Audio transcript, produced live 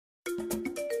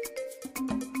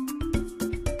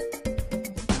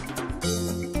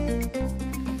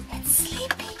It's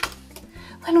sleeping.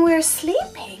 When we're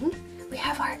sleeping, we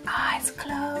have our eyes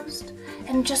closed,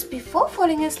 and just before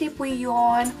falling asleep, we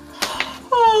yawn.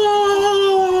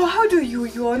 Oh, how do you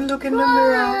yawn? Look in the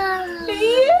mirror.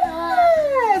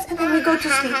 Yes, and then we go to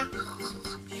sleep.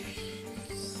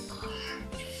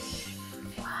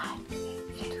 1,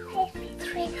 2,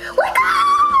 3. Wake up!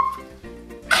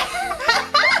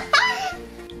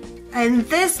 And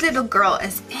this little girl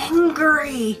is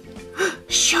angry.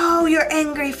 Show your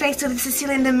angry face to Cecile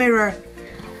in the mirror.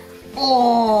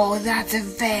 Oh, that's a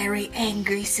very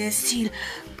angry Cecile.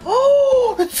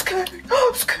 Oh, it's scared.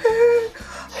 Oh, scared.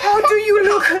 How do you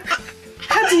look?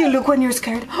 How do you look when you're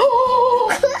scared?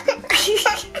 Oh.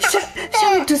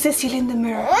 Show it to Cecile in the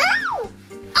mirror.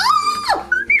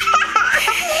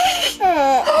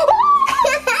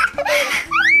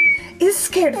 Is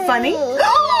scared funny?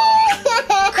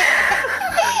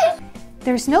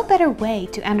 There's no better way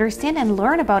to understand and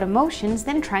learn about emotions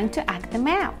than trying to act them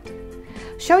out.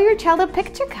 Show your child a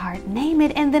picture card, name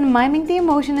it, and then miming the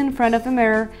emotion in front of a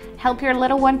mirror. Help your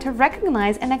little one to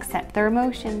recognize and accept their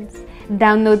emotions.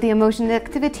 Download the emotion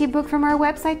activity book from our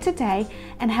website today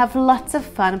and have lots of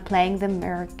fun playing the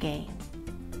mirror game.